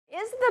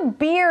the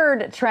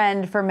beard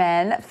trend for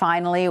men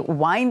finally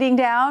winding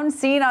down?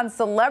 Seen on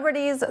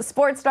celebrities,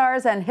 sports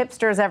stars, and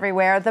hipsters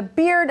everywhere, the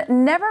beard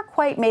never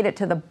quite made it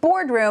to the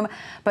boardroom,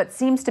 but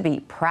seems to be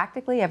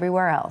practically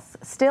everywhere else.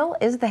 Still,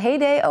 is the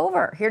heyday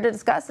over? Here to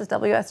discuss is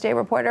WSJ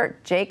reporter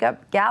Jacob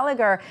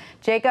Gallagher.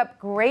 Jacob,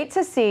 great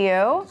to see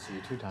you. Good to see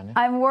you too, Tanya.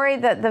 I'm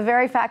worried that the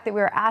very fact that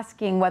we were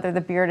asking whether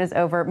the beard is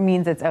over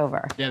means it's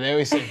over. Yeah, they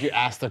always say if you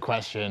ask the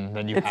question,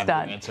 then you have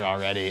done. the answer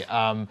already.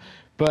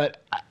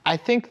 But I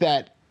think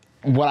that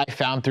what I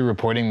found through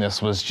reporting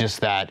this was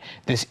just that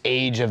this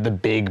age of the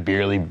big,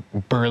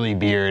 burly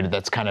beard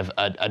that's kind of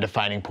a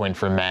defining point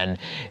for men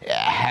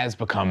has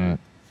become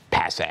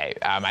passé.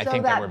 I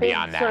think that we're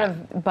beyond that. Sort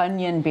of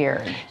Bunyan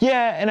beard.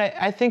 Yeah, and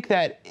I think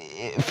that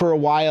for a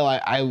while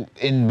I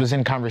was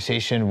in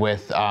conversation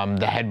with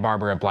the head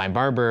barber at Blind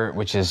Barber,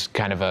 which is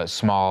kind of a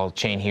small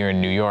chain here in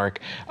New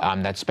York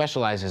that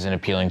specializes in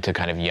appealing to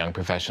kind of young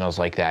professionals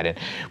like that. And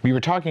we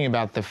were talking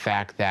about the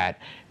fact that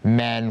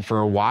men for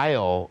a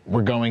while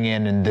were going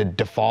in and the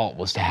default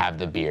was to have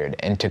the beard,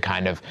 and to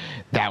kind of,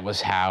 that was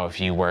how, if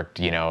you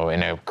worked, you know,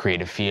 in a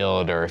creative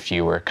field, or if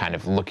you were kind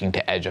of looking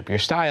to edge up your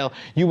style,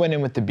 you went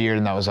in with the beard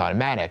and that was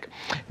automatic.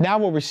 Now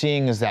what we're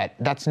seeing is that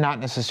that's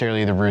not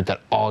necessarily the route that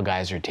all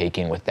guys are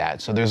taking with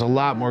that. So there's a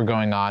lot more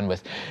going on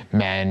with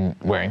men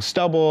wearing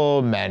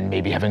stubble, men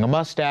maybe having a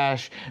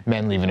mustache,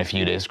 men leaving a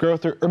few days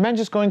growth, or men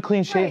just going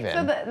clean shaven.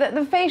 Right, so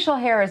the facial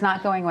hair is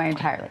not going away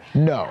entirely.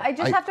 No. I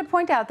just have to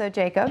point out though,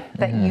 Jacob,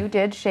 that you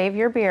did shave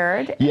your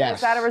beard. Yes.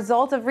 Was that a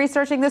result of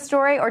researching this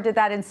story, or did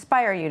that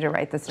inspire you to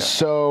write the story?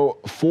 So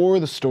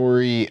for the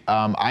story,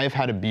 I've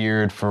had a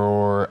beard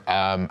for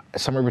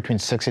somewhere between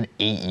 6 and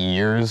 8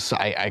 years.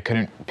 I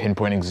couldn't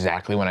pinpoint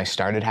exactly when I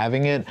started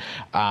having it,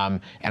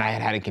 and I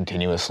had it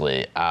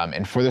continuously.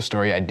 And for the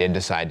story, I did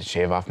decide to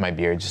shave off my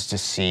beard just to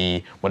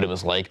see what it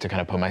was like to kind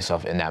of put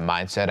myself in that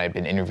mindset. I've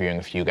been interviewing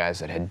a few guys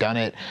that had done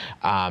it,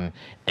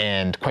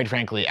 and quite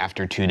frankly,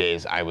 after 2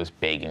 days, I was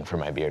begging for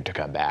my beard to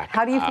come back.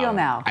 How do you feel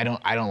now? I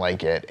don't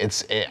like it.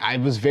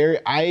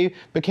 I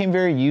became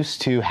very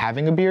used to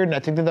having a beard, and I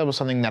think that was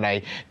something that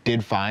I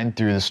did find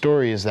through the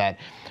story, is that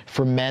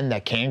for men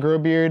that can grow a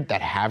beard,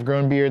 that have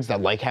grown beards, that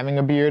like having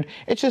a beard,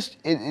 it's just,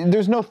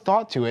 there's no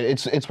thought to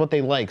it. It's what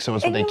they like, so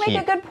it's what they keep. And you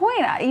make a good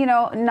point. You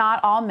know,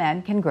 not all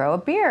men can grow a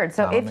beard.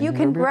 So if you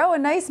can grow a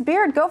nice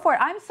beard, go for it.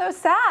 I'm so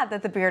sad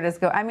that the beard is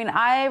I mean,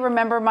 I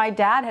remember my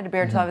dad had a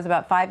beard until I was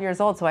about 5 years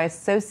old, so I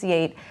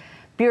associate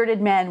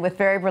bearded men with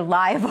very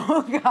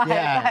reliable guys.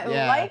 I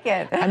like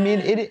it. I mean,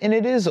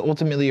 it is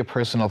ultimately a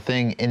personal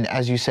thing. And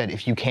as you said,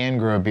 if you can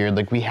grow a beard,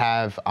 like we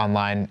have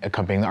online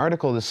accompanying the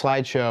article, the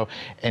slideshow,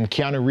 and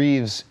Keanu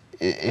Reeves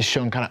is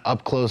shown kind of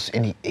up close,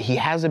 and he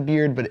has a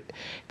beard, but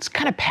it's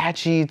kind of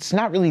patchy. It's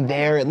not really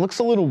there. It looks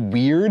a little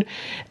weird.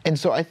 And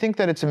so I think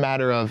that it's a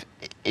matter of,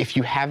 if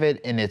you have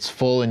it and it's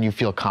full and you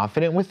feel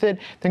confident with it,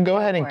 then go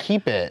ahead and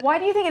keep it. Why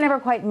do you think it never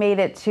quite made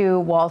it to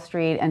Wall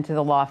Street and to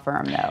the law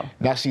firm, though?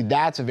 Now, see,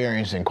 that's a very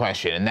interesting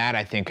question, and that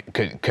I think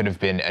could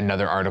have been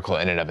another article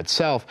in and of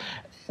itself.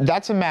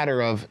 That's a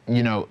matter of,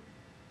 you know,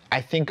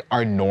 I think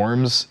our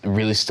norms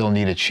really still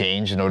need to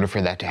change in order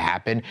for that to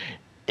happen.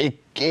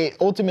 It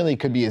ultimately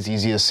could be as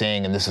easy as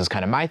saying, and this is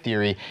kind of my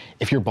theory,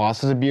 if your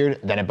boss has a beard,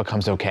 then it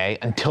becomes okay.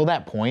 Until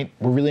that point,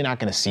 we're really not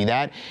going to see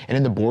that. And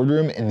in the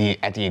boardroom,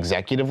 at the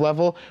executive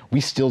level,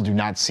 we still do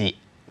not see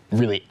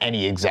really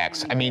any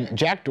execs. I mean,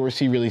 Jack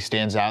Dorsey really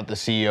stands out, the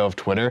CEO of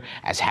Twitter,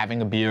 as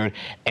having a beard,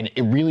 and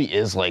it really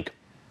is like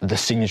the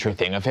signature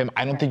thing of him.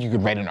 I don't think you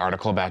could write an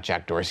article about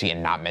Jack Dorsey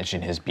and not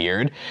mention his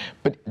beard,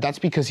 but that's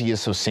because he is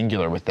so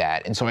singular with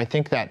that. And so I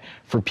think that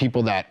for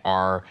people that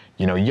are,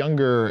 you know,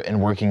 younger and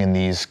working in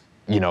these,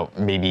 you know,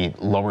 maybe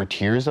lower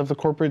tiers of the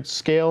corporate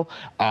scale.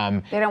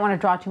 They don't want to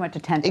draw too much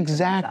attention.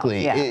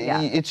 Exactly.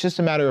 It's just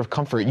a matter of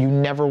comfort. You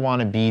never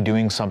want to be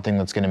doing something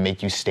that's going to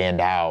make you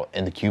stand out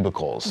in the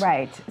cubicles.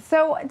 Right.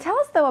 So tell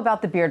us, though,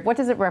 about the beard. What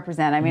does it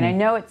represent? I mean, I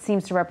know it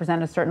seems to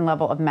represent a certain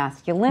level of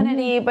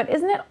masculinity, but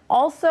isn't it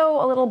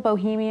also a little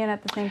bohemian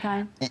at the same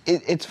time?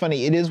 It's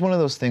funny. It is one of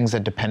those things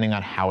that, depending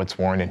on how it's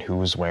worn and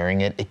who's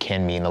wearing it, it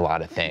can mean a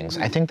lot of things.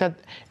 I think that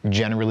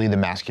generally the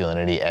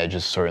masculinity edge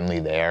is certainly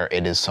there.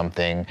 It is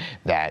something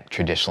that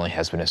traditionally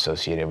has been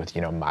associated with,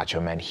 you know, macho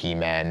men,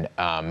 he-men,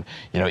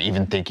 you know,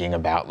 even thinking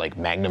about like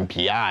Magnum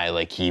PI,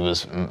 like he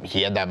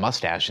had that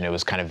mustache and it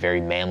was kind of very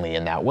manly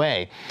in that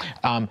way.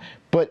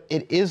 But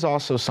it is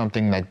also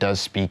something that does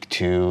speak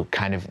to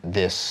kind of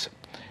this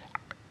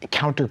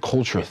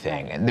counterculture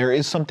thing. And there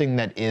is something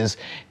that is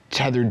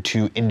tethered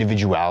to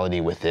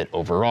individuality with it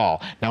overall.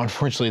 Now,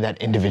 unfortunately,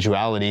 that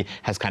individuality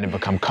has kind of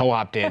become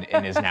co-opted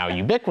and is now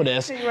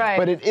ubiquitous, right.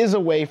 But it is a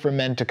way for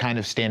men to kind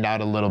of stand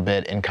out a little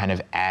bit and kind of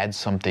add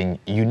something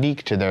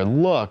unique to their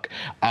look.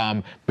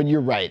 But you're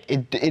right,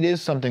 it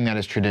is something that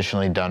is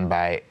traditionally done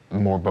by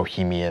more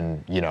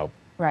bohemian, you know,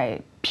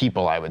 Right.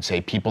 people, I would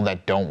say, people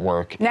that don't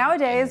work.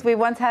 Nowadays, we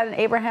once had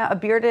a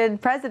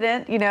bearded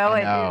president, you know,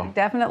 it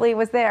definitely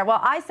was there. Well,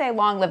 I say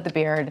long live the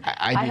beard.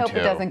 I hope too.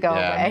 it doesn't go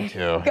away. Me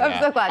too.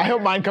 I'm so glad. I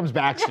hope mine comes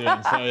back soon.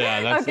 So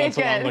yeah, that's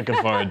what I'm looking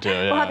forward to.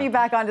 Yeah. We'll have you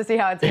back on to see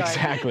how it's going.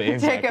 Exactly.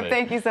 Jacob,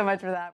 thank you so much for that.